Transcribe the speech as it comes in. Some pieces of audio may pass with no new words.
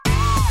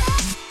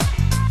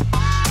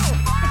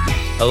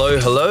Hello,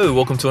 hello.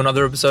 Welcome to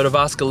another episode of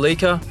Ask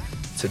Alika.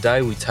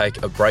 Today we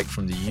take a break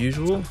from the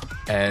usual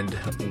and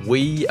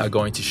we are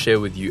going to share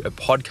with you a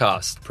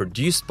podcast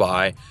produced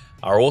by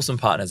our awesome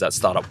partners at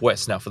Startup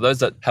West. Now, for those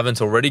that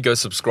haven't already, go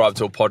subscribe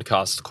to a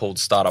podcast called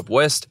Startup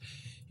West.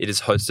 It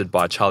is hosted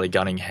by Charlie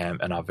Gunningham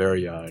and our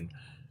very own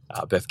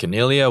Beth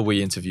Cornelia.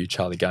 We interviewed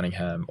Charlie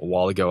Gunningham a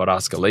while ago at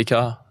Ask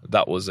Alika.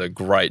 That was a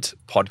great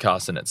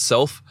podcast in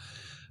itself.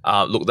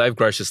 Look, they've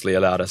graciously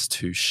allowed us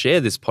to share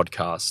this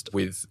podcast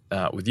with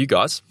you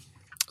guys.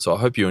 So I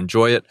hope you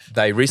enjoy it.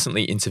 They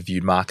recently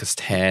interviewed Marcus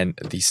Tan,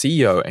 the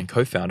CEO and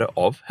co-founder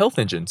of Health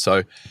Engine.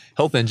 So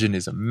Health Engine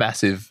is a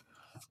massive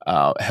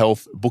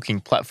health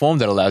booking platform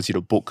that allows you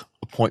to book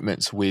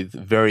appointments with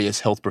various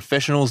health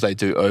professionals. They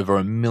do over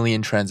 1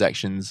 million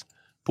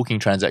booking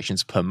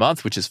transactions per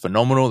month, which is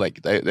phenomenal.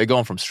 They're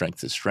going from strength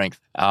to strength.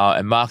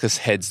 And Marcus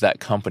heads that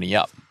company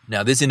up.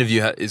 Now, this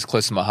interview is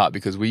close to my heart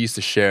because we used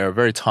to share a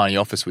very tiny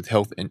office with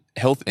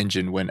Health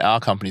Engine when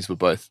our companies were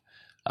both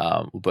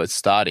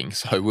starting.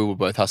 So we were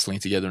both hustling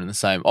together in the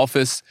same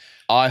office.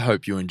 I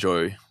hope you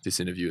enjoy this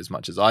interview as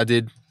much as I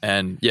did.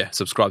 And yeah,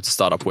 subscribe to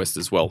Startup West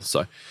as well.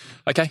 So,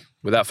 okay,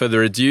 without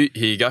further ado,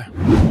 here you go.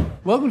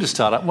 Welcome to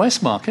Startup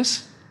West,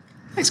 Marcus.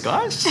 Thanks,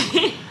 guys.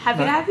 Happy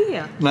to have you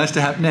here. Nice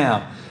to have.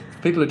 Now,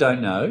 for people who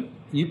don't know,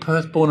 you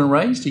Perth born and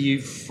raised? Are you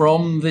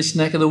from this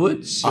neck of the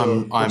woods?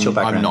 What's your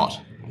background? I'm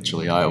not,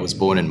 actually. I was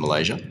born in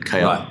Malaysia,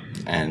 KL, Right.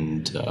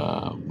 and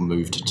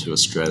moved to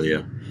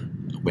Australia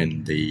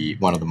when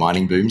one of the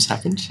mining booms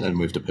happened, and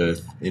moved to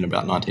Perth in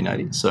about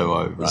 1980. So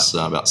I was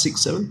about 6,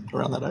 7,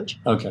 around that age.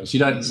 Okay, so you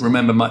don't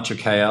remember much of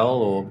KL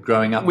or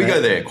growing up We there?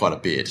 go there quite a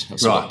bit. I've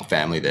still Right. got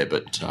family there,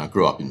 but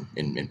grew up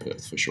in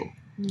Perth for sure.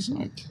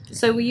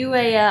 So were you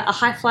a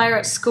high flyer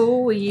at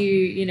school? Were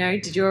you,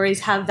 did you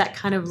always have that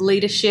kind of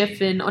leadership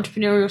and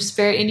entrepreneurial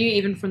spirit in you,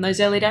 even from those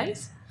early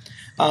days?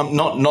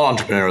 Not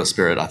entrepreneurial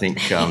spirit. I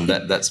think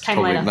that's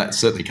Later. that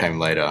certainly came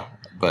later.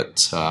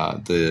 But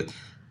the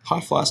high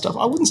flyer stuff,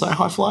 I wouldn't say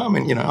high flyer. I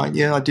mean, I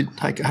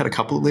had a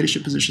couple of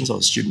leadership positions. I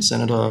was student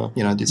senator.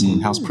 Did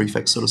some house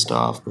prefect sort of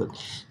stuff, but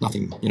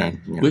nothing.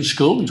 Which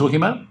school are you talking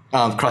about?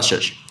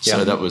 Christchurch. Yeah.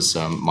 So that was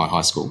my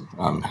high school.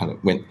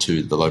 Went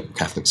to the local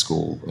Catholic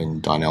school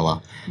in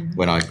Dinella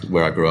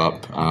where I grew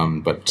up.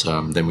 But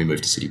then we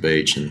moved to City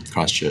Beach, and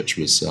Christchurch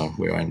was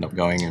where I ended up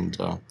going, and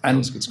that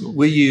was a good school.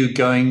 Were you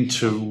going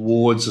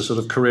towards a sort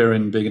of career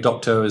in being a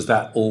doctor? Is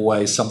that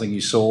always something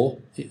you saw,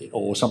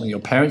 or something your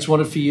parents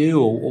wanted for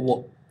you, or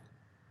what?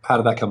 How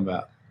did that come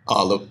about?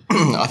 Oh, look,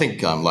 I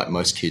think like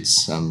most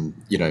kids,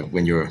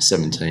 when you're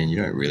 17,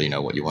 you don't really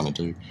know what you want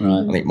to do.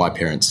 Right. I think my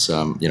parents,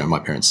 are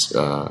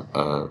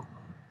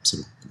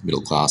sort of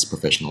middle class,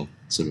 professional,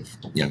 sort of,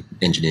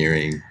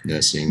 engineering,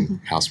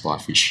 nursing,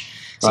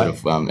 housewife-ish, sort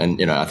of. And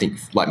I think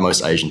like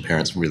most Asian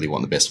parents really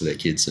want the best for their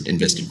kids and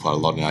invested quite a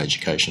lot in our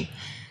education,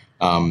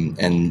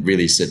 and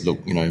really said, look,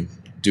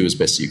 do as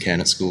best as you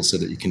can at school so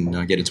that you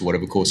can get into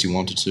whatever course you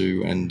wanted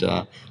to. And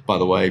by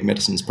the way,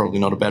 medicine's probably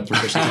not a bad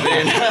profession to be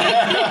in.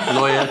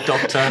 Lawyer,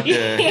 doctor.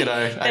 Yeah,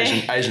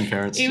 Asian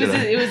parents. It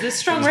was a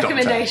strong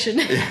recommendation.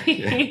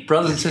 Yeah.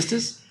 Brothers and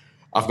sisters?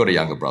 I've got a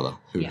younger brother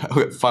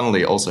who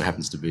funnily also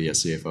happens to be a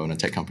CFO in a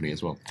tech company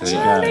as well. Oh,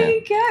 there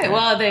you go.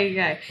 Well, there you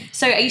go.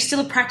 So are you still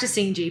a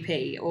practicing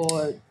GP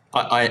or...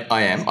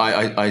 I am.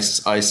 I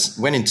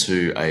went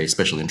into a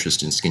special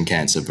interest in skin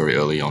cancer very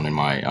early on in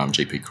my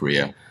GP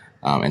career.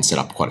 And set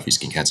up quite a few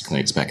skin cancer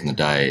clinics back in the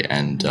day.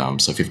 And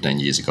so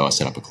 15 years ago, I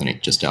set up a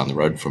clinic just down the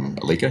road from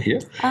Alika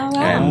here. Oh,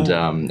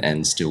 wow.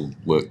 And still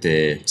work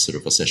there sort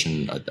of a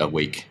session a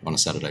week on a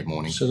Saturday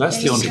morning. So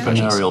that's the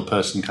entrepreneurial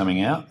person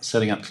coming out,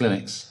 setting up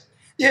clinics.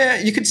 Yeah,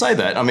 you could say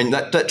that. I mean,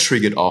 that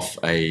triggered off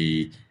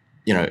an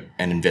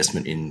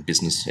investment in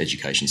business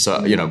education.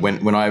 So,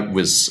 when I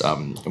was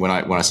when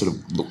I sort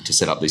of looked to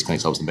set up these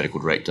clinics, I was the medical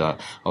director.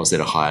 I was there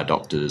to hire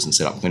doctors and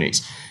set up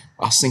clinics.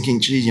 I was thinking,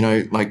 gee,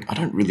 I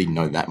don't really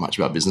know that much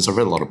about business. I've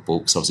read a lot of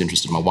books. I was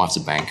interested. My wife's a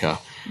banker,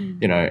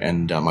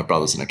 and my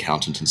brother's an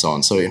accountant and so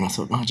on. So, I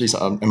thought, oh, geez,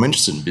 I'm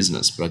interested in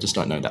business, but I just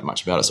don't know that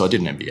much about it. So I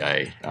did an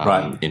MBA,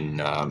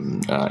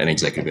 an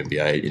executive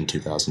MBA in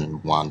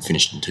 2001,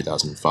 finished in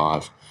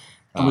 2005.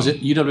 And was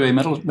it UWA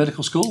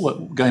Medical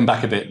School? Going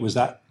back a bit, was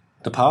that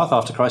the path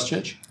after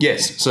Christchurch?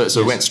 Yes. So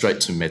I went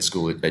straight to med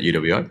school at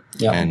UWO,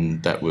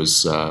 and that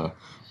was a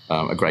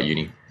great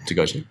uni to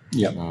go to.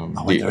 Yeah,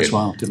 I went there as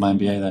well. Did my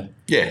MBA there.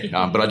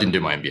 Yeah, but I didn't do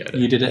my MBA there.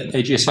 You did it at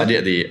AGSM? I did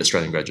at the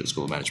Australian Graduate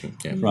School of Management.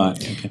 Yeah. Right.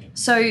 Okay.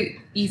 So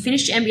you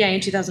finished your MBA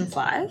in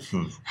 2005.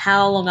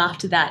 How long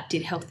after that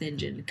did Health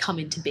Engine come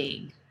into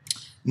being?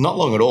 Not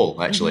long at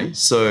all, actually.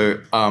 So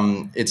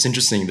it's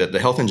interesting that the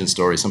Health Engine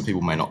story, some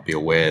people may not be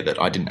aware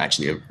that I didn't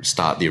actually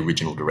start the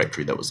original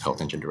directory that was the Health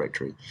Engine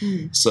directory.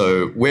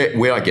 So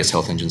where I guess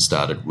Health Engine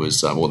started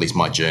was, or at least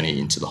my journey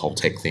into the whole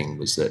tech thing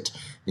was that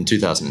in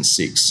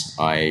 2006,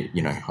 I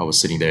was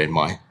sitting there in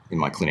my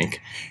clinic,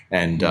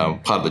 and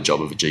part of the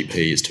job of a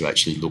GP is to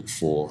actually look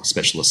for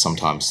specialists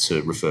sometimes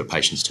to refer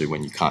patients to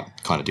when you can't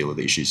kind of deal with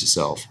the issues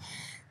yourself.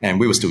 And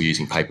we were still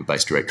using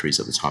paper-based directories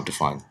at the time to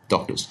find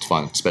doctors, to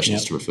find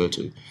specialists to refer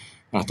to.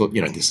 And I thought,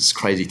 there's this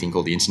crazy thing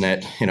called the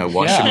internet.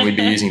 Why shouldn't we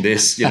be using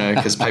this?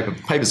 Because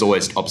paper's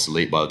always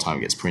obsolete by the time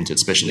it gets printed,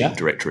 especially in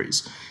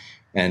directories.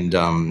 And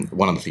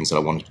one of the things that I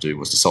wanted to do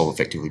was to solve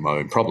effectively my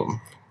own problem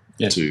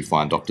to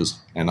find doctors.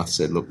 And I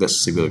said, look, let's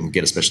see whether we can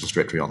get a specialist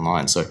directory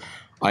online. So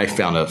I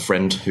found a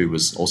friend who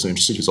was also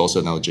interested, who's also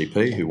another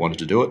GP who wanted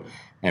to do it.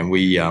 And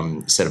we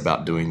set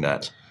about doing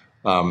that.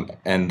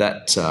 And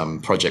that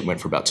project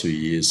went for about 2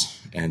 years.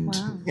 And,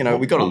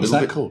 we got a little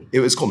bit. Called?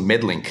 It was called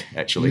MedLink,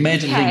 actually.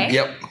 MedLink. Okay.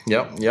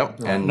 Yep.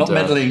 And not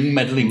meddling,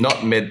 MedLink. Not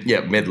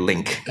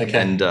MedLink.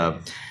 Okay.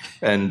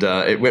 And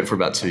it went for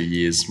about 2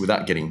 years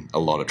without getting a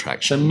lot of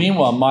traction. So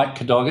meanwhile, Mike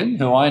Cadogan,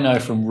 who I know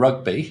from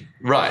rugby,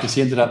 right, because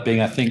he ended up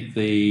being, I think,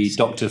 the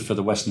doctor for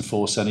the Western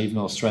Force and even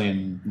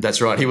Australian. That's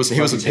right. He was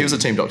a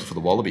team doctor for the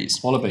Wallabies.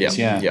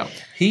 Yeah.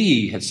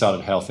 He had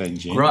started Health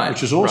Engine,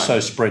 which was also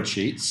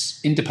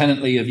spreadsheets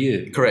independently of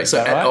you. Correct.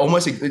 So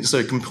right?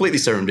 so completely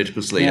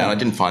serendipitously, and I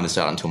didn't find this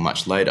out until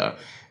much later.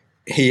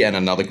 He and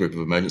another group of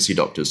emergency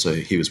doctors, so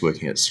he was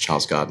working at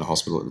Charles Gardner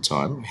Hospital at the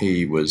time,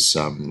 he was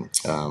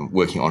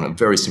working on a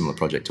very similar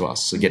project to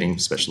us, so getting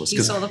specialists.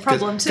 He saw the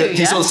problem too,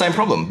 He saw the same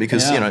problem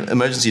because,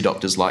 emergency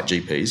doctors like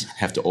GPs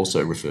have to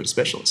also refer to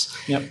specialists.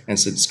 Yep. And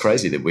so it's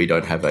crazy that we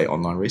don't have an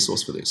online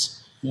resource for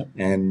this. Yep.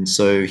 And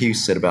so he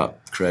set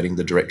about creating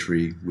the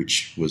directory,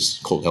 which was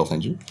called Health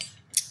Engine.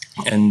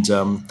 And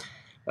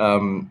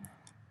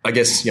I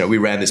guess, we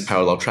ran this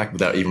parallel track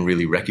without even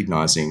really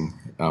recognising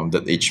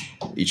that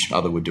each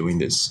other were doing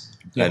this,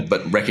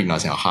 but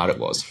recognising how hard it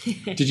was.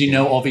 Did you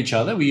know of each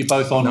other? Were you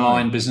both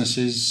online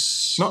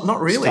businesses? Not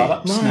really.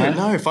 Startups?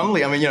 No.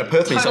 Funnily,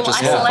 Perth being such a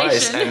small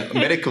place, isolation. and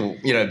medical,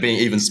 being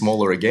even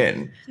smaller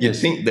again, you'd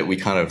think that we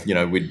kind of,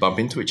 we'd bump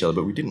into each other,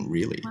 but we didn't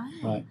really.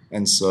 Right.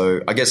 And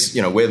so I guess,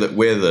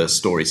 where the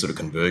story sort of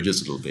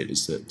converges a little bit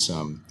is that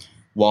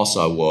whilst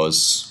I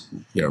was,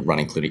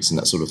 running clinics and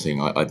that sort of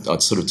thing,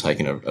 I'd sort of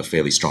taken a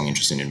fairly strong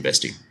interest in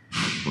investing,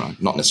 right?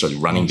 Not necessarily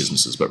running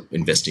businesses, but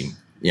investing,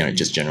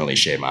 just generally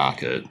share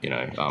market,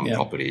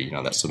 property,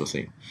 that sort of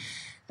thing.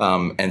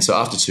 And so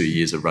after 2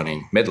 years of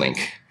running MedLink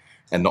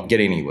and not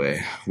getting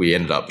anywhere, we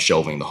ended up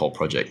shelving the whole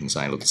project and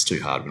saying, look, it's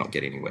too hard, we're not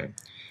getting anywhere.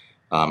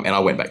 And I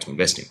went back to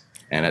investing.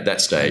 And at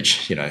that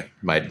stage,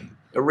 made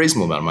a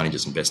reasonable amount of money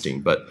just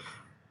investing, but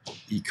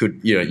you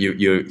could,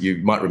 you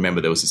might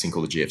remember there was this thing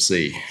called the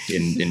GFC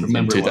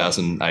in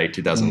 2008,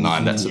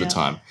 2009, that sort of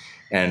time.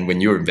 And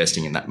when you were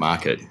investing in that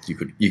market,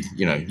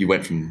 you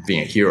went from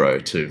being a hero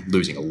to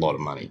losing a lot of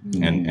money.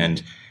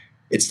 And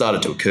it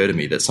started to occur to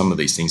me that some of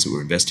these things that we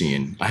were investing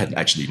in, I had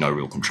actually no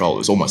real control. It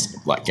was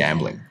almost like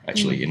gambling,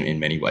 actually, in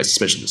many ways,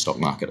 especially the stock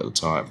market at the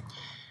time.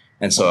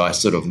 And so I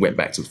sort of went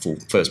back to the full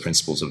first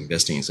principles of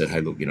investing and said,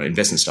 hey, look,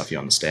 invest in stuff you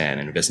understand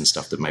and invest in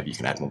stuff that maybe you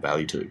can add more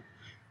value to.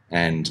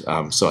 And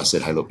so I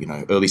said, hey, look,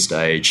 early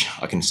stage,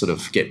 I can sort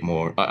of get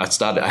more. I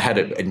had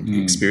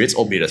an experience,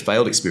 albeit a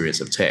failed experience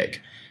of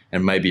tech,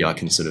 and maybe I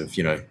can sort of,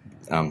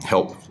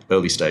 help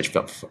early stage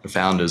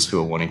founders who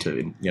are wanting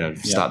to,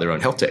 start their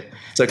own health tech.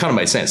 So it kind of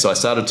made sense. So I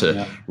started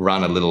to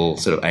run a little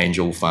sort of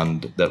angel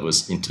fund that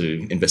was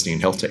into investing in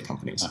health tech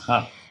companies.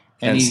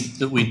 Any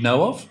that we'd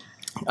know of?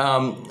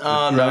 No.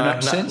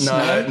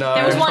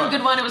 There was one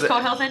good one. It was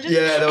called Health Engine.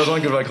 Yeah, there was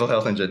one good one called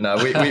Health Engine. No,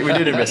 we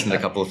did invest in a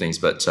couple of things,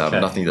 but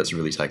nothing that's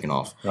really taken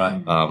off.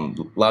 Right.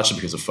 Largely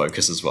because of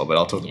focus as well, but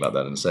I'll talk about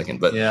that in a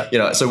second. But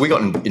so we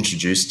got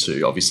introduced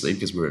to, obviously,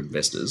 because we're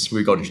investors,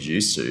 we got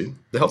introduced to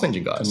the Health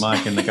Engine guys. To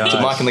Mike and the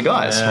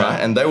guys. Right?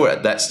 And they were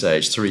at that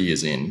stage 3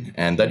 years in,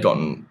 and they'd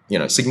gotten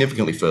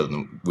significantly further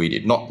than we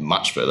did. Not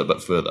much further,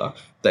 but further.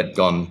 They'd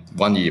gone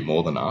 1 year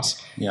more than us.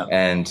 Yeah.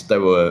 And they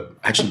were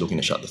actually looking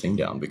to shut the thing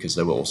down because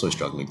they were also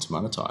struggling to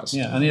monetize.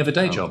 Yeah, and they have a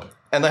day job.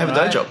 And they have a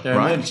day job, they're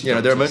right? emergency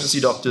They're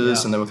emergency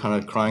doctors, and they were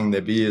kind of crying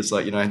their beers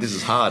like, this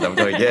is hard. I'm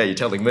going, yeah, you're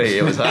telling me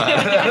it was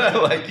hard.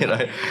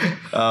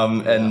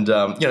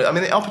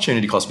 The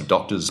opportunity cost for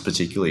doctors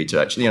particularly to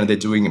actually, they're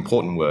doing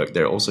important work.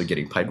 They're also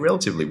getting paid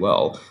relatively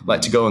well. Like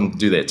to go and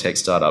do their tech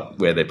startup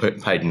where they're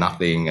paid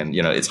nothing and,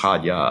 it's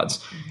hard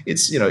yards.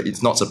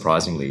 It's not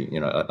surprisingly,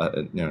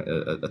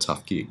 a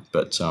tough gig.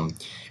 But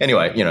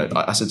anyway,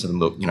 I said to them,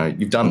 look,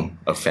 you've done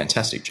a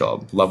fantastic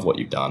job. Love what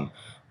you've done.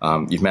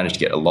 You've managed to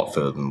get a lot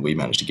further than we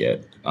managed to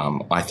get.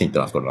 I think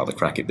that I've got another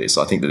crack at this.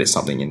 I think that there's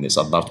something in this.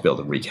 I'd love to be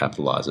able to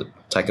recapitalize it,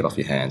 take it off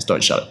your hands.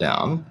 Don't shut it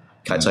down.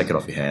 Okay, take it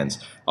off your hands.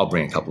 I'll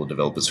bring a couple of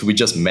developers who we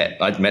just met.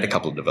 I'd met a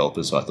couple of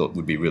developers who I thought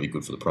would be really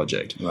good for the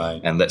project.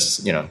 Right. And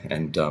that's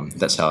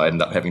how I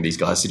ended up having these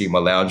guys sitting in my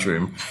lounge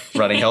room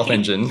running Health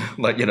Engine,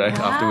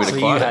 after we'd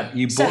acquired it.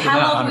 You bought So them how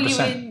out long were 100%.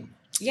 you in?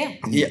 Yeah.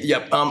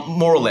 Yeah,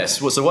 more or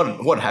less. Well, so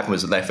what happened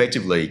was that they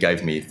effectively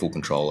gave me full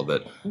control of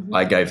it. Mm-hmm.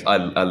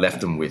 I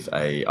left them with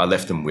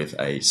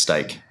a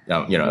stake,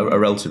 a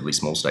relatively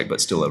small stake,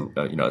 but still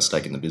a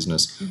stake in the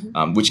business,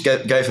 which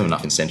gave them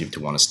enough incentive to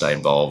want to stay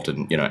involved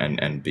and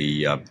and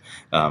be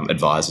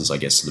advisors, I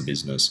guess, to the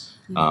business.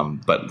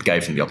 But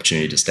gave them the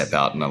opportunity to step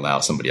out and allow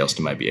somebody else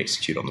to maybe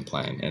execute on the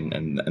plan,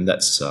 and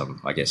that's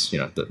I guess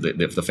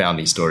the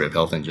founding story of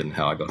Health Engine,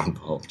 how I got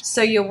involved.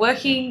 So you're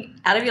working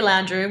out of your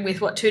lounge room with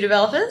 2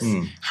 developers?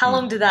 How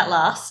long did that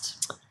last?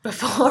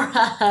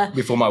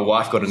 Before my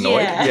wife got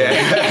annoyed.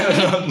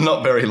 Yeah.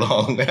 Not very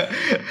long.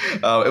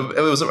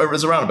 It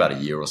was around about a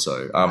year or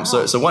so.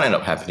 So what ended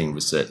up happening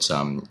was that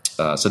so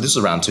this was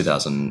around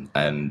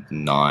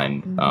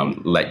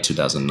 2009, late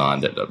 2009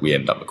 that we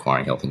ended up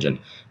acquiring Health Engine.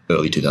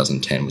 Early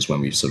 2010 was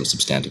when we sort of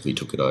substantively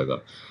took it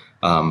over.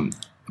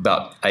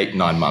 About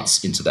 8-9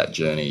 months into that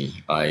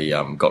journey, I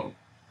got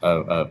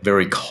a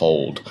very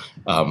cold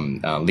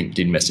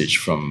LinkedIn message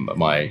from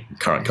my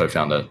current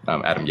co-founder,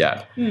 Adam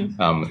Yap,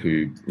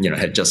 who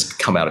had just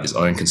come out of his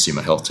own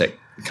consumer health tech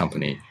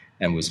company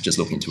and was just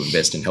looking to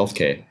invest in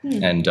healthcare.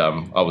 And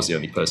I was the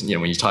only person.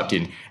 When you typed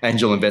in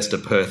Angel Investor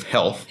Perth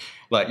Health,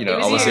 I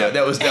was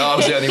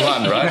the only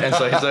one, right? And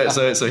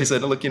so he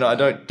said, look, I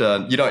don't,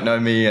 you don't know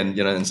me,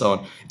 and so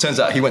on. It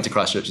turns out he went to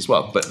Christchurch as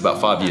well, but about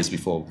 5 years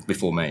before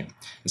me.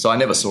 And so I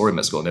never saw him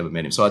at school, never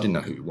met him, so I didn't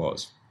know who he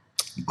was.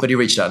 But he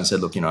reached out and said,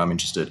 look, I'm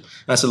interested.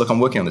 And I said, look, I'm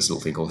working on this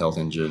little thing called Health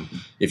Engine.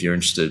 If you're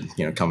interested,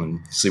 come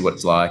and see what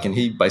it's like. And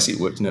he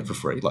basically worked in it for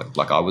free,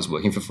 like I was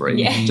working for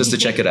free, just to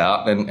check it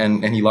out.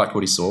 And he liked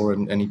what he saw,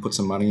 and he put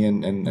some money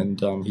in, and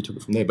he took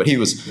it from there. But he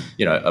was,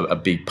 a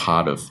big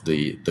part of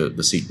the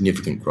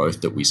significant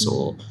growth that we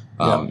saw,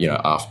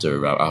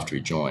 after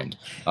he joined.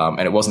 And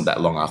it wasn't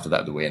that long after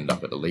that we ended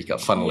up at Alika,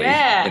 funnily,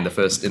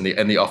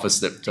 in the office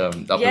that up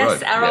the road.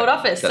 Yes, our old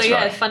office. That's so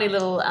right. Funny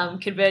little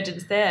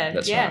convergence there.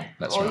 That's right.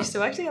 That's all right. used to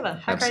work together.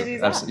 How crazy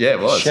is that? Yeah, it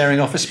was. Sharing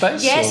office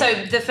space? Yeah,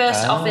 so the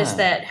first office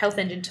that Health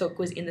Engine took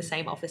was in the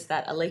same office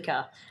that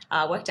Alika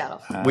worked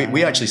out of.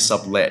 We actually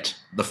sublet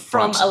the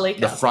front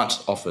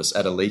office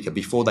at Alika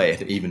before they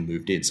had even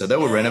moved in. So they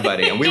were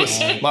renovating,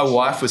 and my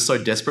wife was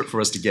so desperate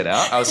for us to get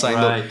out. I was saying,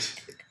 look,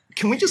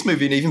 can we just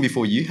move in even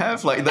before you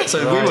have? Do you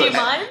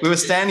mind? We were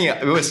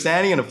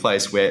standing in a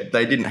place where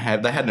they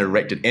hadn't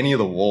erected any of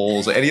the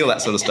walls or any of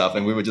that sort of stuff,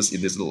 and we were just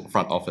in this little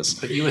front office.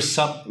 But you were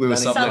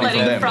subletting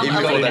from them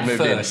even before they moved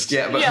first.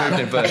 in. Moved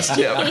in first.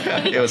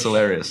 Yeah, it was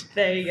hilarious.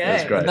 There you go. It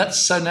was great. And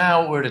so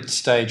now we're at a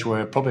stage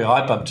where probably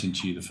I bumped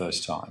into you the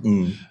first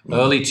time.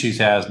 Early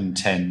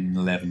 2010,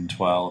 11,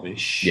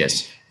 12-ish.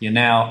 Yes. You're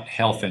now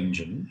Health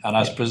Engine, and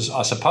I suppose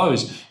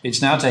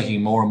it's now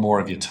taking more and more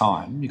of your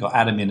time. You've got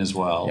Adam in as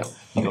well. Yep.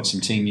 You've got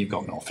some team. You've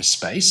got an office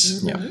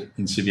space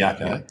in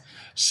Subiaco,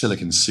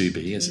 Silicon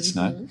Subi, as it's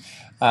known.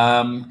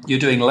 You're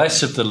doing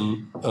less of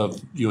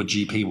your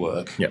GP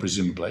work,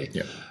 presumably.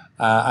 Yep.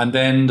 And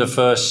then the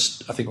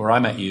first, I think where I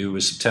met you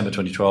was September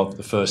 2012,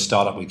 the first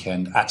startup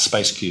weekend at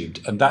Space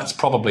Cubed. And that's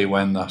probably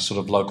when the sort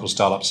of local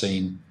startup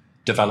scene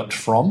developed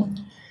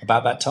from.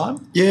 About that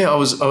time? Yeah, I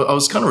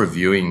was kind of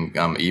reviewing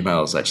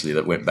emails actually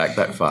that went back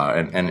that far,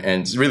 and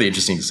it's really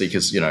interesting to see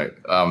because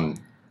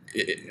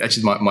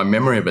actually my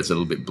memory of it's a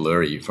little bit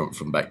blurry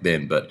from back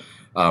then, but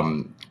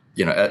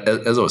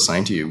as I was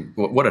saying to you,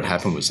 what had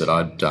happened was that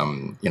I'd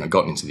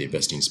gotten into the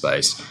investing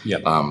space.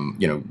 Yep. I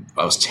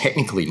was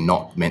technically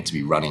not meant to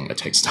be running a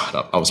tech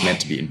startup. I was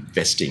meant to be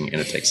investing in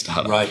a tech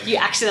startup. Right. You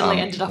accidentally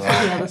ended up on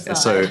the other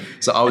side.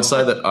 So I would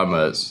say that I'm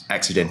a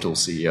accidental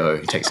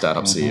CEO, tech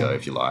startup CEO,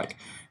 if you like.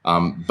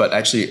 But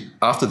actually,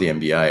 after the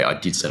MBA, I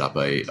did set up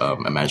a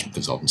management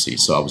consultancy.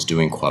 So I was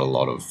doing quite a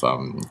lot of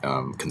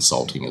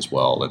consulting as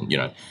well, and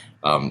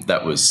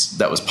that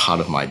was part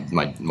of my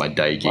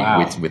day gig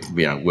with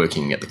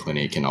working at the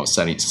clinic, and I was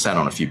sat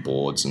on a few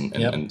boards,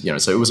 and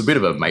so it was a bit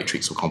of a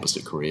matrix or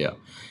composite career.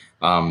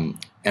 And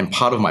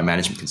part of my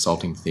management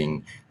consulting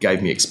thing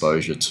gave me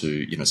exposure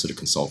to sort of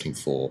consulting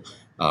for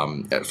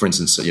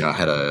instance, I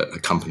had a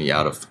company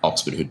out of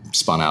Oxford who'd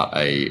spun out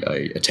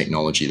a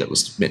technology that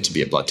was meant to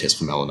be a blood test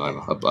for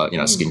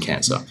melanoma, skin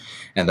cancer,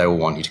 and they were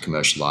wanting to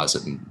commercialise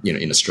it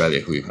in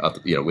Australia,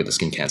 we're the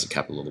skin cancer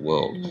capital of the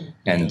world,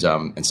 and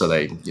so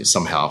they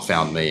somehow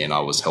found me, and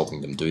I was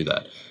helping them do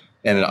that.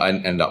 And I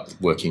ended up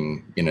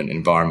working in an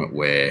environment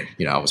where,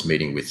 I was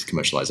meeting with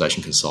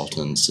commercialisation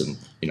consultants, and,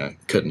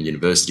 Curtin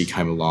University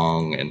came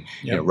along, and,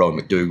 Rowan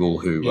McDougall,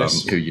 who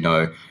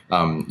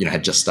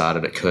had just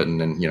started at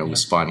Curtin and,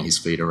 was finding his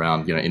feet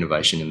around,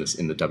 innovation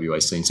in the WA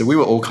scene. So we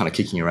were all kind of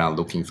kicking around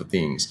looking for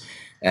things.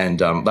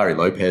 And Larry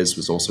Lopez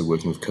was also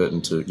working with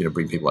Curtin to,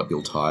 bring people like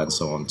Bill Tye and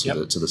so on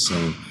to the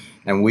scene.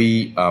 And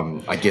we,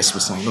 I guess,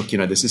 were saying, look,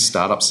 there's this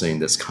startup scene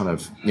that's kind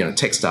of,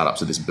 tech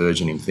startups are this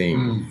burgeoning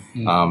thing.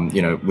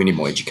 We need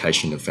more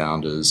education of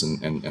founders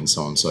and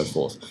so on and so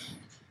forth.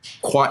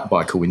 Quite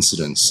by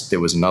coincidence, there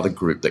was another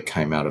group that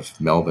came out of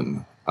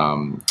Melbourne.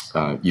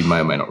 You may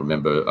or may not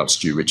remember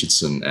Stu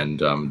Richardson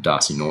and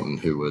Darcy Norton,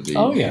 who were the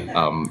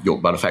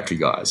York Butter Factory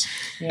guys.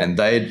 Yeah. And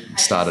they had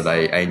started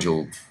a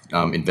angel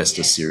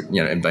investor series,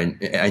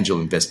 angel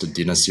investor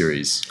dinner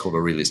series called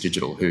Aurelius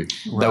Digital, who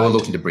they were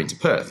looking to bring to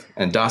Perth.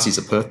 And Darcy's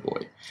a Perth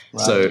boy.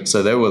 Right.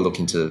 So they were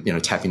looking to,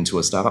 tap into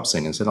a startup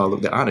scene and said, oh,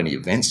 look, there aren't any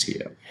events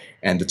here.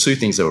 And the two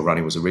things they were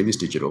running was Aurelius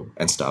Digital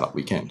and Startup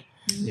Weekend.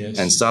 Yes.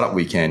 And Startup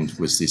Weekend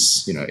was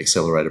this,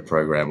 accelerator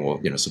program or,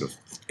 sort of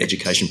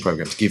education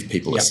program to give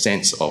people a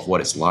sense of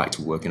what it's like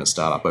to work in a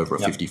startup over a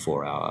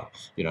 54-hour,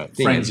 thing.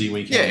 Frenzy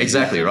weekend. Yeah,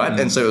 exactly, right?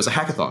 And so it was a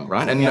hackathon,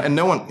 right? And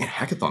no one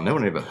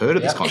ever heard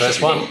of this concept.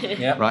 First one.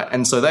 Right?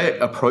 And so they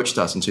approached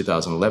us in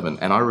 2011,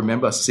 and I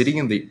remember sitting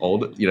in the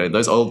old,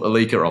 those old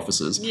Alika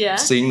offices,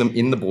 seeing them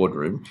in the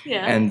boardroom,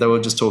 and they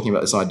were just talking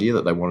about this idea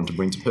that they wanted to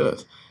bring to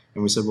Perth.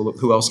 And we said, well, look,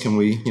 who else can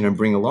we,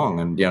 bring along?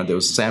 And, there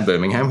was Sam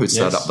Birmingham, who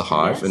started up the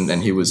Hive, and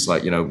he was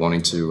like,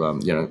 wanting to,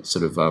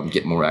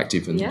 get more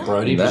active. And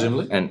Brody,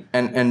 presumably.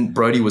 And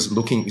Brody was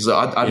looking, so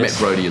I'd met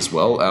Brody as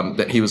well,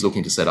 that he was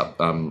looking to set up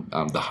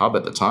the Hub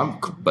at the time,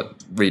 but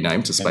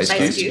renamed to Space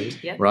Cube,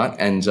 right?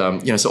 And,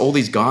 so all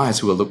these guys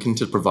who are looking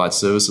to provide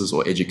services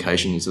or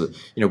education,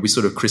 we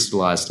sort of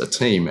crystallized a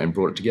team and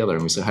brought it together.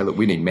 And we said, hey, look,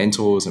 we need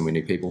mentors and we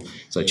need people.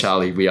 So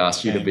Charlie, we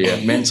asked you to be a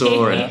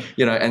mentor.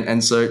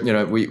 And so,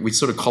 we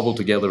sort of cobbled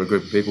together a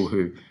group of people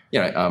who,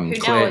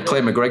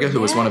 Claire McGregor,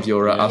 who was one of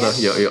your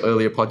your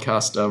earlier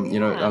podcast,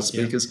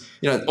 speakers.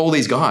 All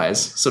these guys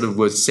sort of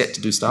were set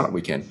to do Startup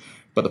Weekend,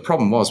 but the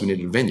problem was we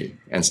needed a venue,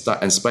 and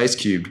Space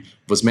Cube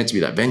was meant to be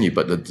that venue,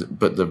 but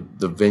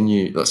the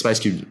venue, Space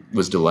Cube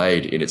was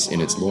delayed in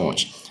its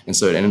launch, and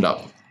so it ended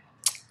up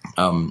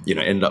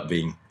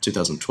being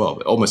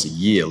 2012, almost a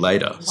year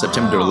later.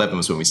 September 11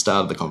 was when we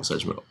started the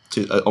conversation, but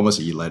almost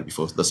a year later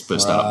before the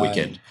first Startup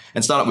Weekend.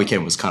 And Startup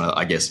Weekend was kind of,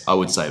 I guess, I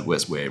would say,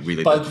 was where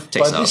really the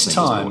tech startup this thing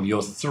time, was born.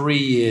 you're 3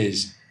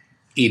 years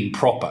in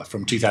proper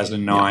from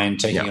 2009,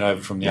 taking it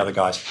over from the other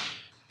guys.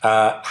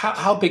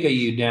 How big are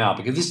you now?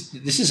 Because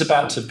this is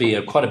about to be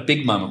quite a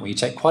big moment where you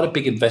take quite a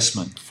big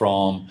investment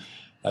from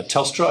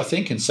Telstra, I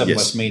think, and Seven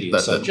West Media.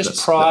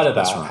 Prior to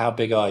that, how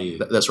big are you?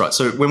 That's right.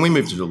 So when we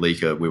moved to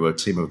Alika, we were a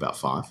team of about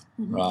 5.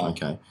 Right.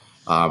 Okay.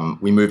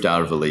 We moved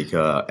out of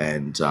Alika,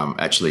 and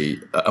actually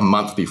a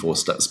month before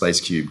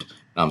Space Cubed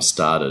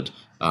started,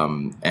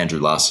 Andrew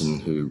Larson,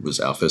 who was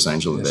our first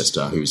angel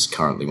investor, who's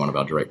currently one of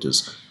our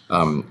directors,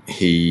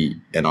 he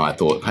and I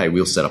thought, hey,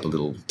 we'll set up a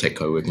little tech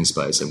co-working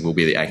space and we'll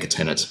be the anchor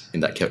tenant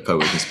in that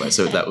co-working space.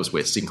 So that was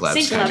where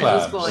SyncLabs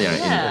was born.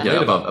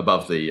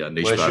 above the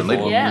niche bar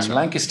in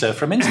Lancaster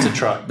from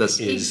Instatruck. That's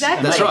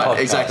right.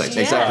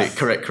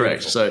 Exactly.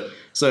 Correct. So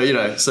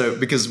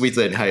because we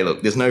said, hey,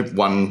 look, there's no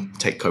one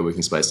tech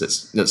co-working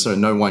space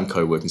no one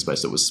co-working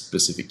space that was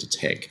specific to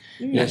tech.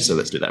 So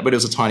let's do that. But it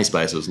was a tiny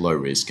space, it was low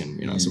risk,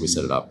 and so we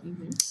set it up.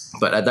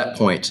 But at that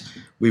point,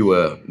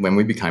 when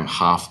we became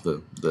half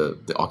the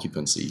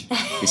occupancy,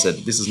 we said,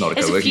 this is not a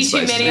co-working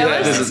space.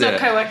 It's not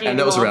co-working and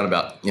that was around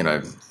about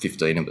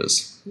 15 of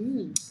us.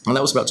 And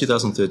that was about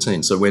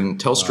 2013. So when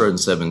Telstra and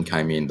Seven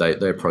came in,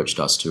 they approached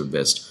us to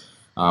invest.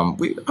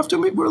 We have to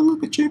admit, we're a little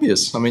bit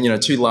dubious. I mean,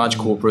 2 large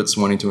corporates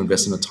wanting to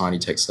invest in a tiny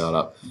tech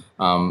startup,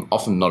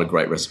 often not a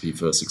great recipe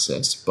for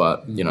success.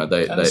 But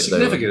they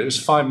significant. It was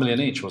 $5 million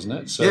each, wasn't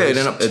it? So it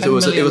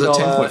was a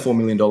 $10.4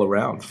 million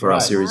round for our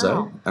Series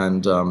A,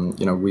 and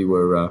we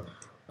were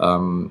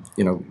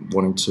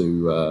wanting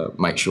to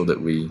make sure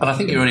that we. And I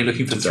think you were only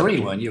looking for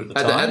 3, weren't you?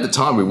 At the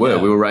time, we were.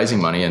 We were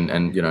raising money, and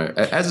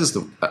as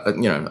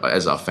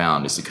I've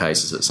found is the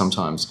case, is that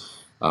sometimes.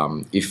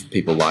 If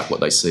people like what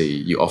they see,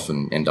 you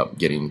often end up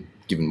getting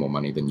given more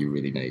money than you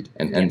really need,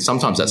 and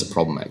sometimes that's a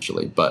problem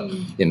actually. But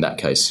in that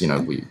case, it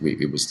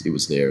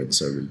was there, and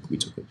so we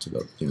took it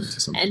to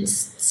some. And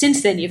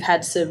since then, you've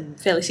had some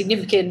fairly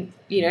significant,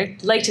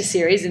 later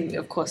series, and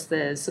of course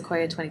the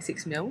Sequoia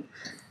 26 mil.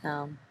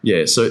 In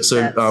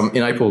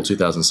April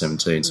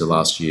 2017, so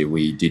last year,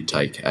 we did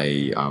take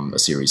a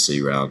Series C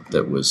round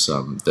that was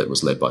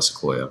led by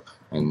Sequoia,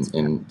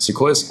 and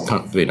Sequoia's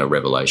kind of been a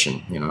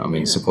revelation.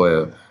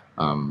 Sequoia.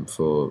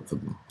 For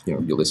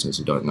your listeners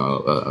who don't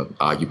know,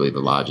 arguably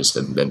the largest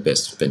and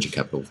best venture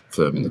capital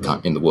firm in the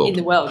world. In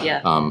the world,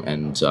 yeah.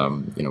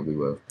 We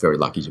were very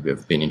lucky to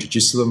have been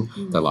introduced to them.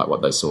 They liked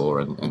what they saw,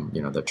 and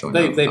they've joined.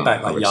 They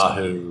back like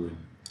Yahoo,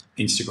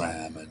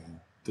 Instagram, and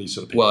these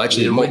sort of people. Well,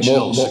 actually,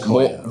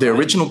 the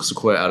original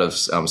Sequoia out of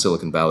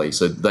Silicon Valley.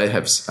 So they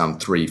have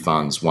 3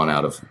 funds: one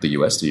out of the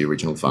US, the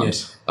original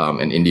fund,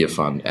 an India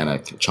fund, and a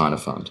China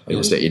fund. It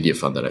was their India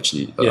fund that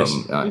actually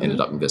ended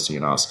up investing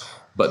in us.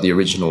 But the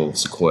original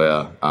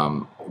Sequoia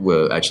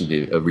were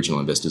actually the original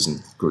investors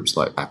in groups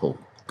like Apple,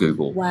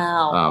 Google,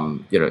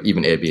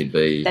 even Airbnb.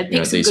 They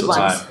picked some good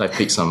ones. They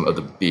picked some of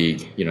the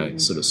big,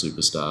 sort of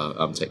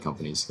superstar tech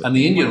companies. And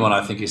the Indian one,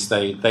 I think, is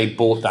they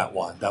bought that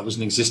one. That was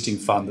an existing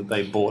fund that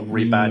they bought and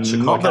rebadged.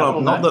 Not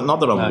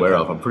that I'm aware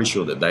of. I'm pretty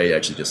sure that they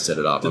actually just set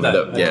it up.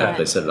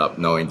 They set it up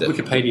knowing that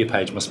Wikipedia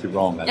page must be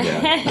wrong.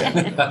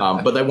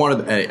 But they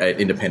wanted an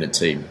independent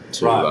team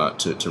to run. How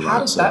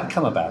did that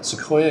come about?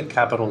 Sequoia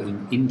Capital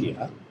in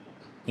India,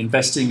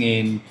 investing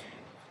in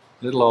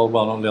little old,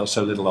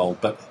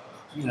 but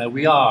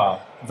we are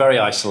very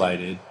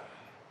isolated.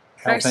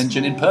 Health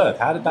engine in Perth.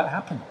 How did that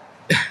happen?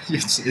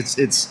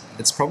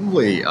 It's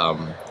probably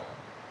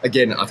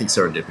again, I think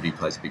serendipity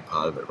plays a big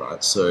part of it,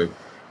 right? So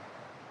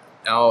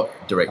our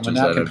directors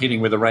are now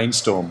competing with a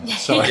rainstorm.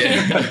 Sorry.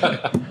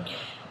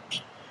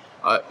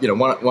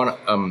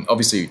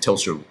 Obviously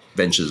Telstra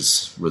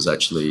Ventures was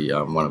actually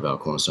one of our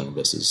cornerstone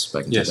investors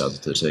back in Yes.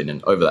 2013,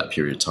 and over that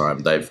period of time,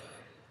 they've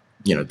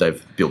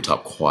built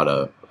up quite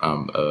a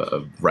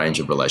range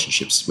of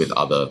relationships with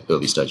other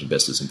early stage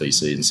investors and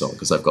VC and so on,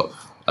 because they've got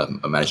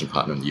a managing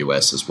partner in the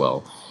US as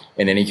well.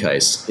 In any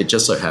case, it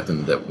just so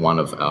happened that one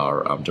of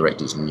our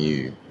directors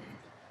knew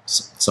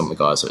some of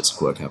the guys at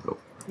Sequoia Capital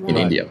in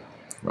India,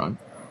 right?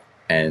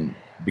 And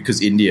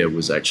because India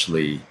was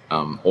actually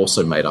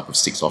also made up of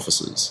 6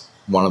 offices,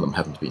 one of them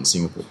happened to be in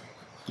Singapore.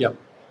 Yep.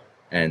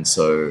 And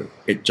so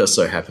it just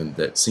so happened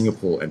that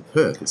Singapore and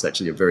Perth is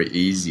actually a very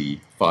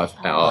easy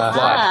 5-hour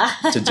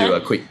flight to do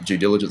a quick due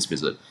diligence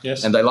visit.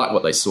 Yes. And they liked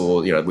what they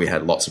saw. We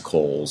had lots of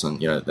calls,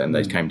 and then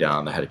they came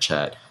down, they had a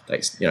chat. I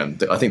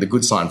think the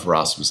good sign for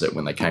us was that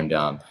when they came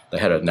down, they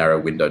had a narrow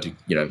window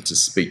to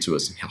speak to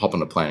us, hop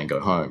on a plane and go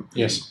home.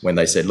 Yes. When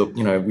they said, look,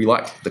 we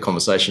like the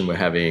conversation we're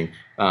having.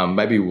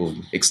 Maybe we'll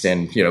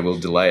extend, we'll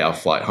delay our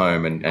flight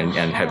home and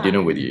have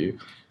dinner with you.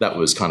 That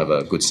was kind of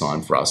a good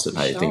sign for us that,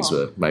 hey, things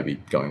were maybe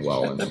going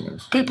well.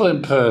 And People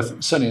in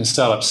Perth, certainly in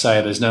startups,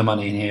 say there's no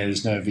money in here,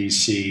 there's no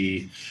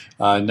VC,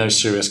 no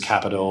serious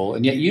capital,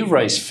 and yet you've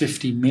raised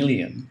 $50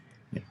 million,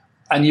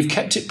 and you've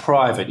kept it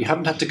private. You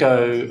haven't had to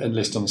go and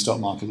list on the stock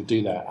market to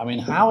do that. I mean,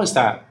 how is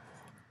that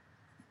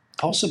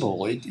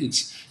possible?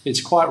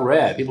 It's quite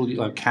rare. People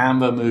like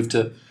Canva move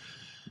to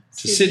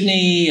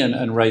Sydney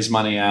and raise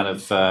money out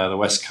of the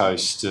west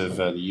coast of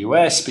the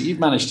US, but you've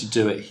managed to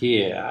do it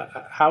here.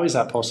 How is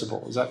that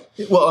possible? Is that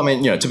Well, I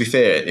mean, to be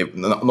fair,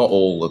 not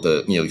all of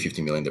the nearly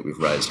 50 million that we've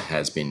raised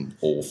has been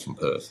all from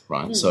Perth,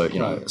 right? So, you've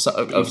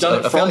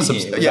done it from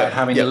here without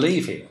having to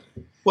leave here?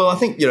 Well, I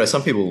think,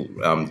 some people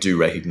do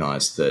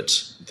recognise that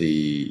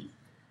the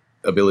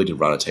ability to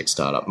run a tech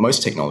startup,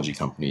 most technology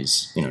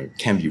companies,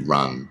 can be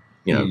run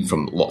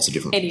from lots of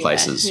different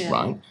places,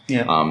 right?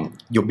 Yeah.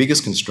 Your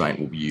biggest constraint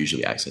will be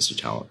usually access to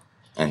talent.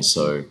 And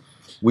so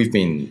we've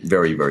been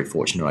very, very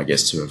fortunate, I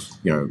guess, to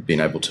have, been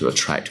able to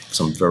attract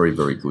some very,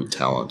 very good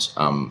talent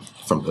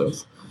from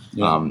Perth.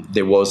 Yeah.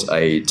 There was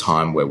a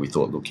time where we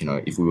thought, look,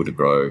 if we were to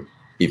grow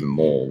even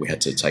more, we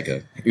had to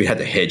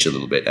hedge a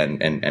little bit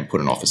and put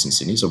an office in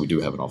Sydney. So we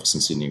do have an office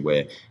in Sydney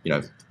where,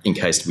 in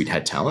case we'd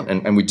had talent,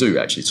 and we do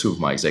actually, 2 of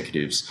my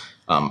executives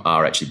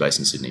are actually based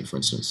in Sydney, for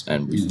instance,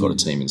 and we've got a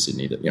team in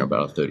Sydney that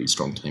about a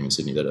 30-strong team in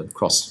Sydney that are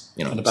across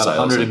and about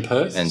 100 in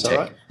Perth, and is that tech.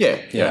 right?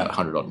 Yeah,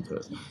 100 odd in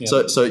Perth. Yeah.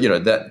 So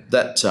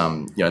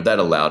that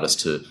allowed us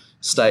to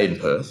stay in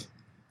Perth,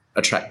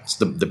 attract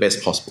the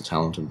best possible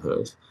talent in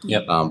Perth,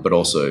 but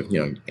also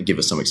give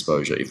us some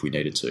exposure if we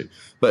needed to.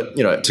 But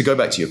to go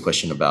back to your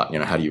question about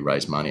how do you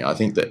raise money, I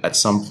think that at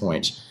some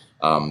point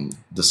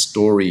the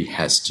story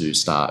has to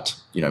start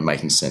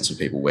making sense for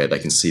people where they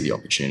can see the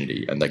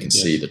opportunity and they can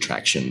see the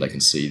traction, they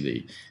can see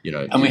the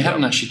And we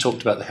haven't actually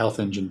talked about the Health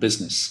Engine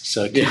business.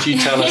 So could you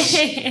tell us,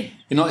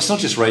 it's not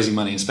just raising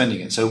money and spending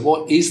it. So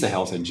what is the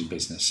Health Engine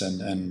business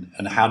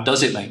and how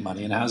does it make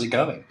money and how's it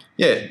going?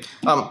 Yeah.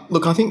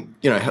 Look, I think,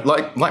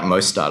 like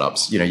most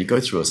startups, you go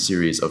through a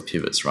series of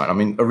pivots, right? I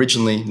mean,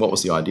 originally, what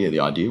was the idea?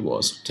 The idea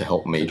was to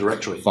help me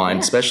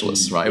find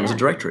specialists, right? It was a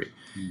directory.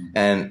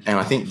 And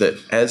I think that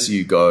as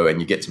you go and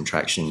you get some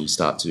traction, you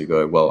start to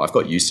go, well, I've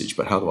got usage,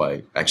 but how do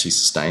I actually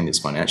sustain this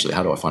financially?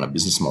 How do I find a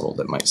business model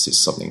that makes this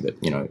something that,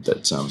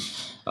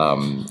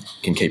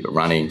 can keep it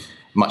running,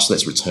 much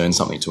less return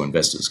something to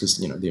investors? Because,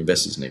 the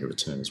investors need a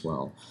return as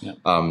well. Yeah.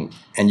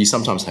 And you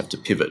sometimes have to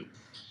pivot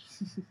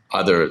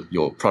either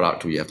your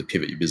product or you have to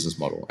pivot your business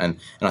model. And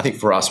I think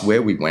for us,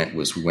 where we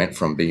went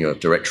from being a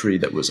directory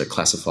that was a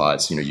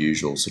classifieds,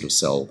 usual sort of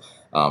sell,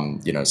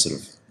 sort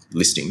of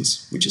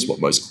listings, which is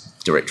what most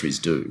directories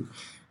do,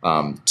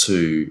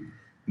 to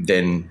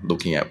then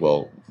looking at,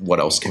 well, what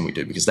else can we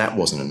do? Because that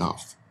wasn't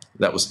enough.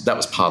 That was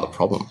part of the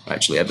problem,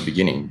 actually, at the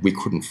beginning. We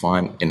couldn't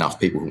find enough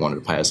people who wanted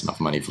to pay us enough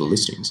money for the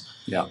listings.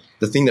 Yeah.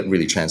 The thing that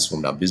really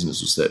transformed our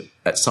business was that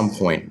at some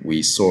point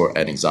we saw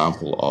an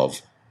example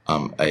of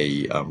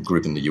a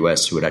group in the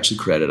US who had actually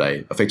created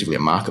effectively a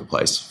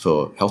marketplace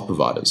for health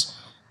providers.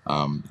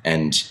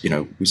 And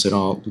we said,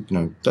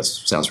 that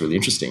sounds really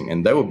interesting.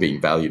 And they were being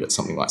valued at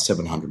something like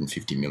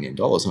 $750 million. And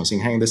I was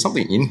saying, hey, there's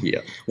something in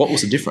here. What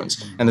was the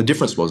difference? And the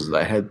difference was that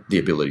they had the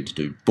ability to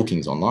do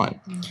bookings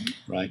online.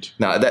 Mm-hmm. Right.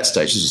 Now, at that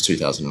stage, this was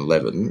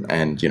 2011,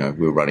 and,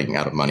 we were running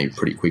out of money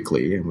pretty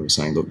quickly. And we were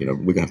saying, look, we're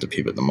going to have to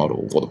pivot the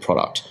model or the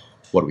product.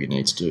 What do we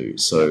need to do?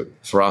 So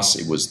for us,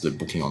 it was the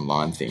booking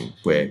online thing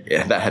where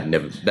that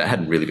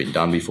hadn't really been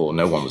done before.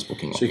 No one was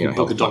booking. So you can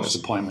book a doctor's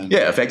appointment.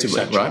 Yeah,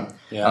 effectively, right?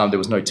 Yeah. There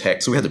was no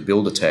tech, so we had to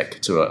build a tech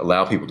to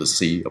allow people to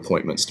see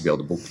appointments, to be able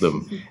to book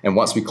them. And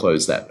once we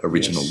closed that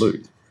original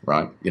loop,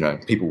 right?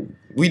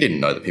 We didn't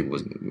know that people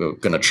were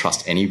going to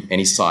trust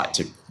any site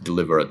to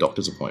deliver a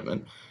doctor's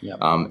appointment. Yeah.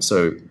 And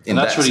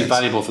that's really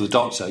valuable for the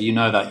doctor. You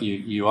know that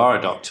you are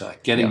a doctor.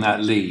 Getting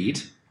that lead,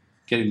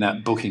 getting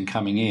that booking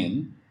coming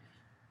in,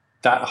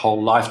 that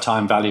whole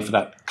lifetime value for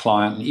that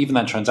client, and even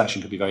that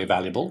transaction could be very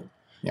valuable.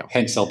 Yeah.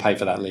 Hence, they'll pay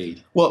for that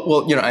lead.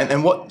 Well,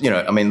 and what,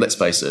 I mean, let's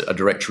face it, a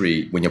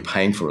directory, when you're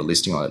paying for a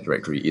listing on a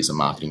directory, is a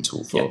marketing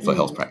tool for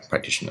health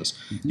practitioners.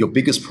 Mm-hmm. Your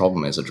biggest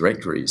problem as a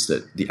directory is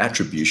that the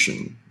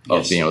attribution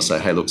of being able to say,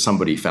 hey, look,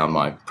 somebody found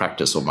my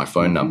practice or my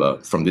phone number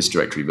from this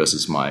directory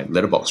versus my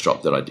letterbox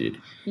drop that I did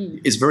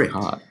is very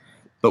hard.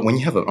 But when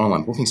you have an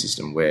online booking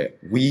system where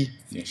we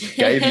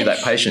gave you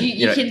that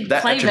patient,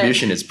 that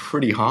attribution is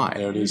pretty high.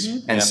 There it is.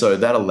 Mm-hmm. And so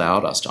that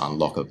allowed us to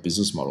unlock a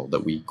business model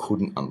that we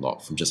couldn't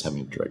unlock from just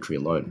having a directory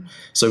alone.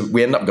 So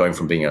we ended up going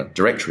from being a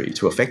directory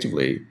to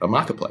effectively a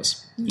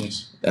marketplace.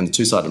 Yes. And the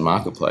two-sided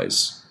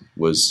marketplace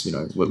was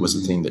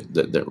the thing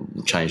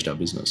that changed our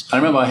business. I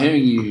remember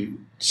hearing you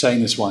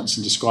saying this once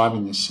and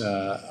describing this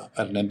at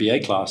an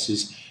MBA class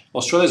is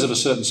Australia's of a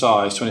certain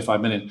size,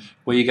 25 million,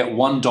 where you get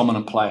one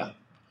dominant player.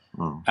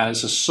 And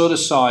it's a sort of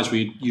size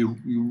where you're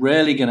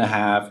rarely going to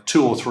have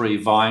two or three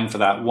vying for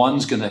that.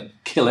 One's going to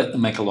kill it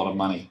and make a lot of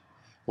money,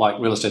 like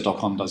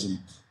realestate.com does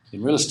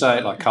in real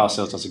estate, like car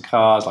sales does in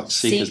cars, like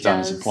Seek has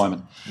done in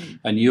employment.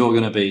 And you're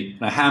going to be,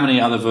 how many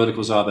other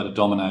verticals are there to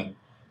dominate?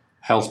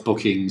 Health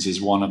bookings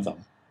is one of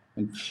them.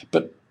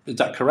 But is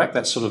that correct?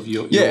 That's sort of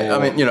your I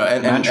mean,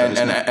 mantra,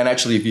 and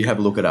actually, if you have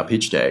a look at our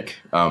pitch deck,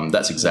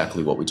 that's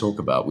exactly what we talk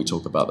about. We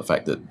talk about the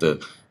fact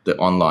that the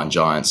online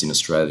giants in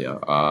Australia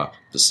are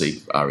the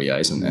Seek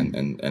REAs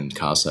and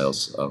car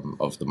sales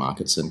of the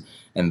markets,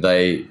 and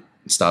they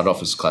started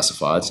off as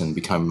classifieds and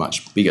become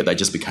much bigger. They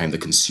just became the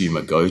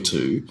consumer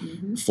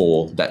go-to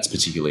for that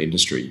particular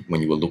industry.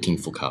 When you were looking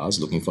for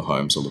cars, looking for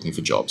homes, or looking for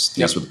jobs,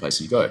 these were the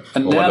places you go.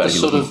 And or now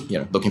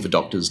looking for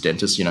doctors,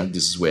 dentists.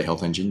 This is where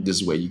Health Engine.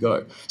 This is where you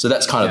go. So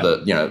that's kind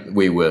of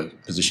we were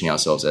positioning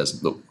ourselves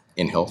as, look,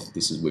 in health,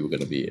 this is where we're going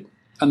to be at.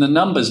 And the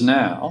numbers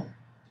now,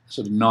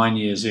 sort of 9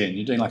 years in,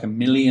 you're doing like 1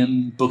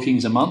 million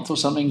bookings a month or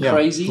something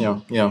crazy.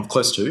 Yeah,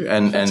 close to.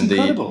 And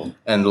incredible.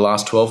 The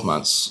last 12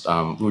 months,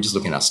 we were just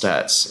looking at our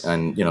stats,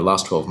 and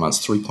last 12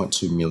 months,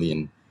 3.2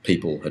 million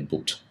people had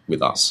booked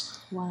with us.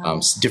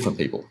 Wow. Different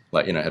people,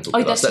 had booked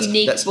with us. That's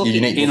unique. That's booking.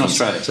 unique in bookings.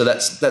 Australia. So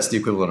that's the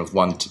equivalent of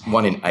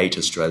one in 8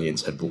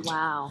 Australians had booked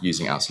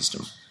using our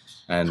system.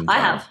 And I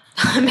have.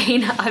 I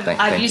mean,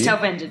 I've used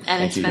Health Engine,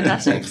 and it's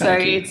fantastic. So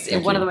it's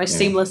one of the most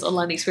seamless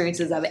online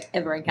experiences I've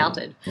ever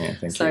encountered. Yeah,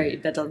 thank so you.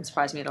 that doesn't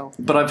surprise me at all.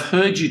 But I've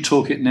heard you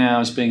talk it now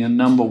as being a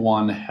number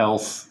one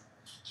health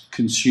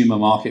consumer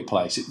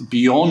marketplace,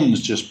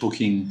 beyond just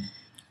booking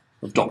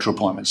of doctor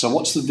appointments. So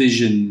what's the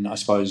vision, I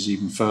suppose,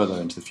 even further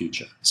into the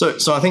future? So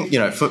I think,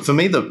 for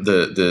me,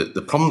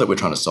 the problem that we're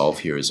trying to solve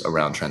here is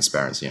around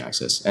transparency and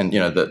access. And,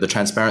 the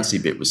transparency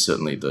bit was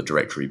certainly the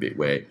directory bit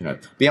where,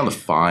 being able to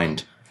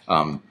find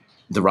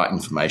the right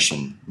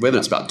information, whether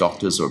it's about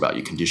doctors or about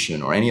your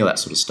condition or any of that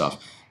sort of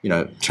stuff.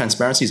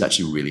 Transparency is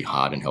actually really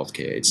hard in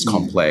healthcare. It's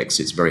complex.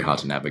 It's very hard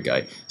to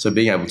navigate. So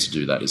being able to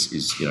do that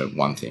is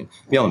one thing.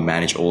 Being able to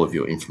manage all of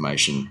your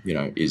information,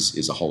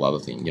 is a whole other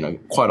thing.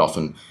 Quite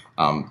often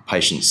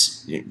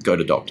patients go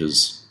to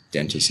doctors,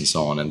 dentists and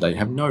so on, and they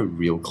have no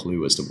real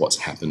clue as to what's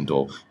happened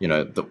or,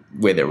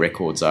 where their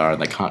records are,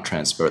 and they can't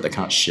transfer it, they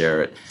can't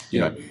share it,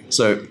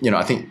 So,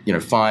 I think,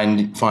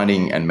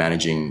 finding and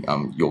managing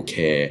your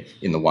care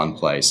in the one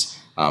place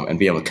and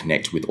be able to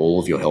connect with all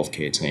of your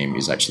healthcare team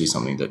is actually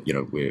something that,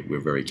 we're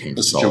very keen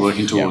to solve. You're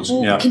working towards.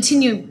 Well,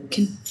 continuity,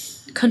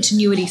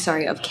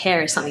 of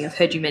care is something I've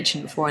heard you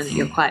mention before and that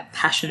you're quite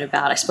passionate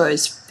about, I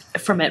suppose,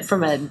 from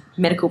a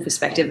medical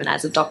perspective and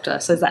as a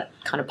doctor. So is that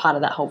kind of part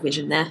of that whole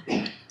vision there?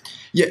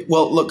 Yeah,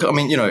 well, look, I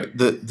mean,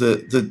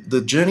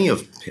 the journey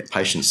of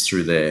patients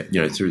through their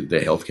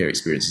healthcare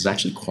experience is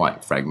actually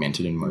quite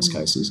fragmented in most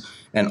cases.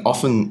 And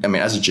often, I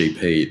mean, as a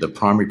GP, the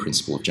primary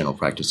principle of general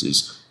practice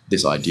is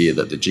this idea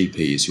that the GP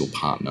is your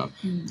partner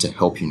to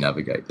help you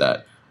navigate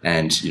that.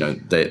 And,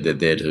 they're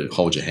there to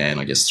hold your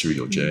hand, I guess, through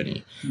your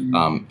journey.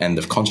 And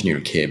the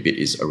continuity of care bit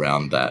is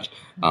around that.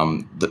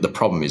 The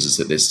problem is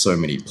that there's so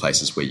many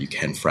places where you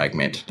can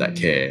fragment that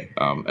care,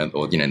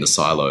 or in the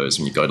silos.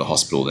 When you go to the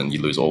hospital, then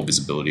you lose all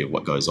visibility of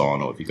what goes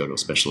on, or if you go to a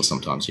specialist,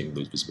 sometimes you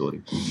lose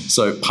visibility.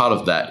 So part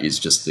of that is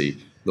just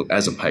look,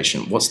 as a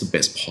patient, what's the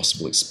best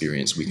possible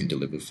experience we can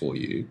deliver for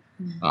you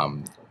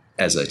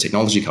as a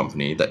technology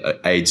company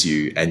that aids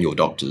you and your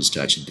doctors to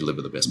actually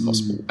deliver the best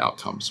possible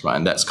outcomes, right?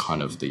 And that's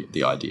kind of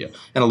the idea.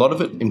 And a lot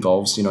of it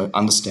involves,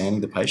 understanding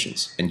the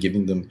patients and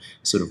giving them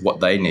sort of what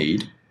they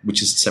need,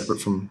 which is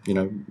separate from,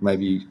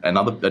 maybe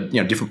another,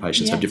 different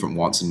patients have different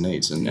wants and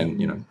needs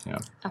and.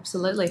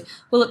 Absolutely.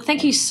 Well, look,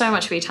 thank you so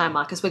much for your time,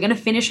 Marcus. We're going to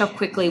finish off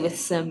quickly with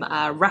some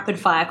rapid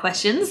fire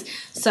questions.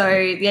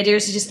 So the idea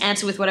is to just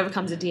answer with whatever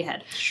comes into your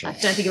head. Sure.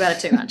 Don't think about it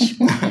too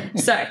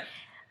much. So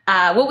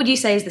what would you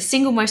say is the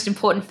single most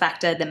important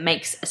factor that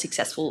makes a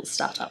successful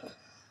startup?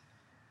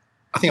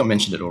 I think I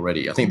mentioned it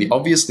already. I think the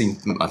obvious thing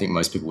I think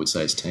most people would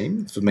say is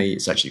team. For me,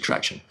 it's actually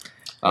traction.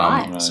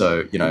 Right.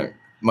 So,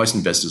 most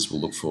investors will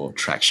look for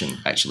traction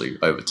actually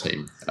over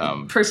team.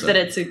 Proof that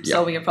it's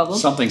solving a problem.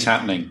 Something's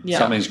happening. Yeah.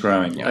 Something's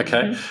growing. Yeah.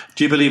 Okay.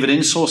 Do you believe in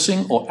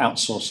insourcing or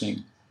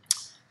outsourcing?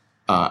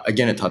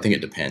 Again, I think it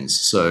depends.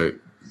 So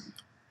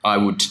I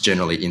would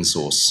generally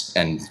insource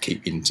and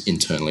keep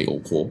internally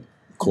all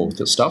core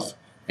stuff.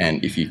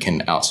 And if you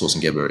can outsource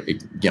and get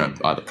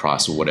either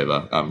price or whatever,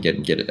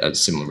 get a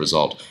similar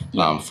result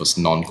for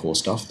non-core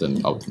stuff,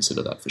 then I would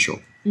consider that for sure.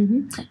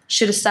 Mm-hmm.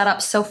 Should a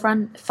startup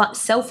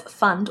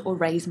self-fund or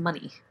raise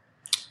money?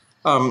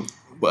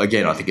 Well,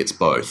 again, I think it's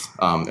both.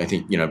 I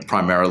think,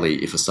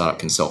 primarily if a startup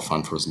can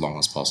self-fund for as long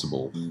as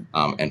possible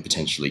and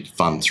potentially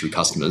fund through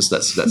customers,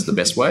 that's the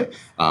best way.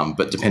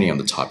 But depending on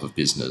the type of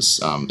business,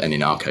 and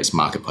in our case,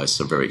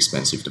 marketplaces are very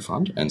expensive to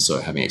fund. And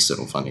so having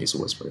external funding is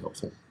always very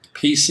helpful.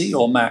 PC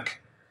or Mac?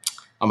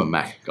 I'm a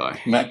Mac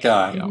guy. Mac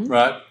guy,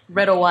 right.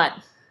 Red or white?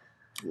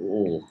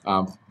 Oh,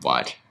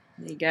 white.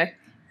 There you go.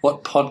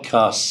 What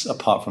podcasts,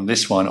 apart from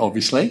this one,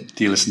 obviously,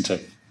 do you listen to?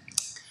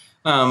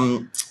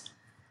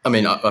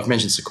 I've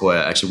mentioned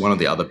Sequoia. Actually, one of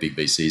the other big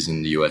VCs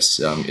in the US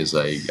is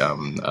a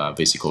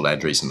VC called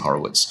Andreessen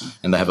Horowitz,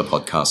 and they have a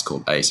podcast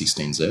called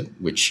A16Z,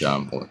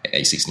 or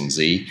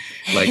A16Z,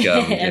 as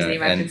the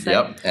Americans say.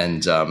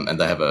 And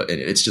they have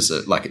it's just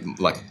like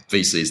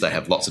VCs. They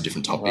have lots of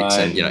different topics,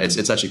 right. And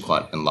it's actually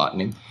quite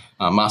enlightening.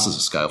 Masters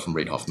of Scale from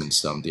Reid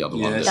Hoffman's the other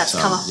one. That's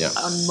come up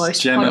on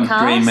most Gemma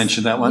podcasts. Green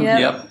mentioned that one.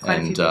 Yep.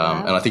 And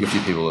I think a few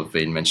people have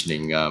been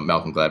mentioning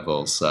Malcolm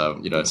Gladwell's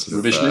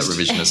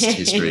revisionist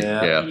history.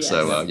 Yes.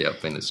 So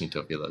I've been listening to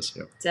a few of those.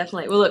 Yeah.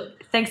 Definitely. Well,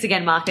 look, thanks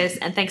again, Marcus,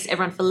 and thanks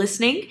everyone for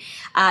listening.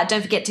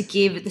 Don't forget to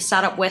give the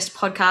Startup West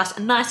podcast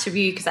a nice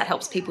review because that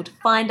helps people to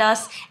find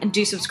us, and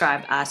do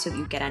subscribe so that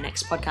you get our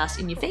next podcast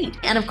in your feed.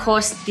 And of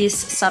course, this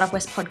Startup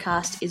West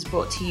podcast is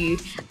brought to you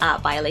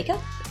by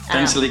Alika.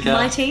 Thanks, Alika.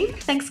 My team.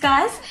 Thanks,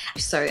 guys.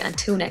 So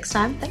until next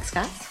time, thanks,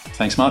 guys.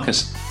 Thanks,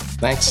 Marcus.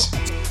 Thanks.